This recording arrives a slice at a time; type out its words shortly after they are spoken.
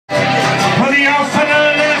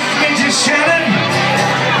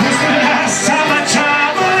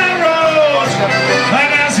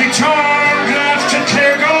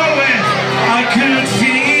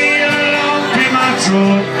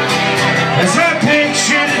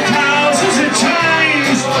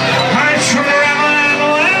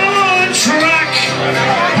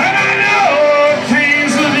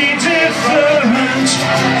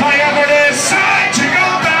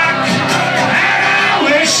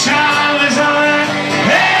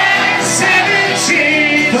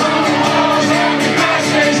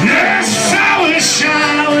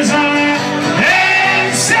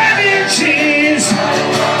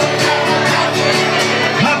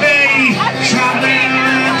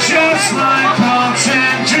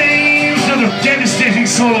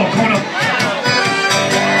solo coming up.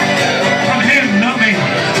 From him, not me.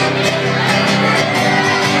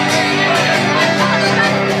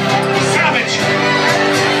 Savage.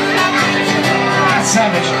 That's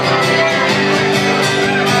savage.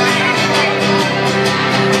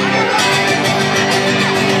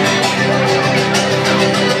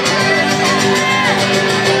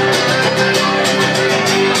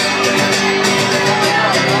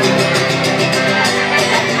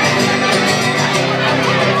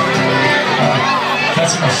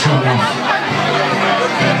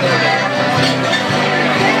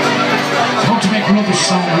 Hope to make rubbish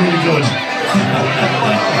sound really good.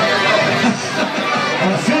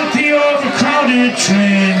 I felt the overcrowded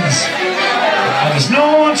trains. There's no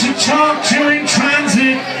one to talk to in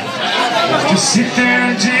transit. Just sit there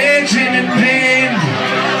and daydream in pain.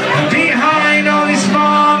 And behind all these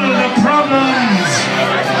moral problems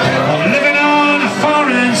of living on a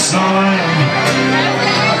foreign soil,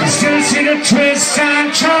 I can still see the twists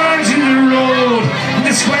and turns in the road, in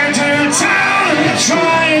the square to the town and the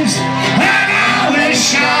tribes. And I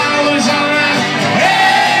wish I was on an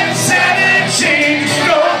N17.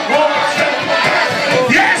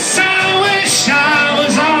 Yes, I wish I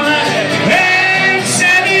was on an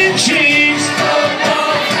N17.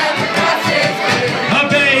 A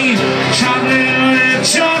babe traveling with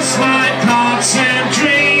just my thoughts and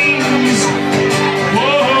dreams.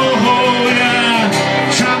 Whoa, yeah,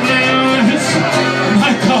 traveling with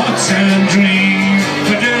my thoughts and dreams.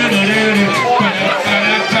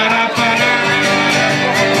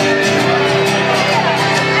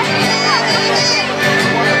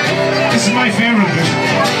 This is my favorite bit.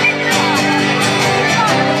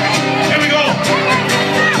 Here we go.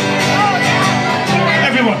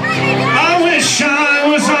 Everyone. I wish I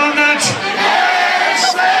was on that.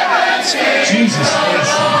 Jesus.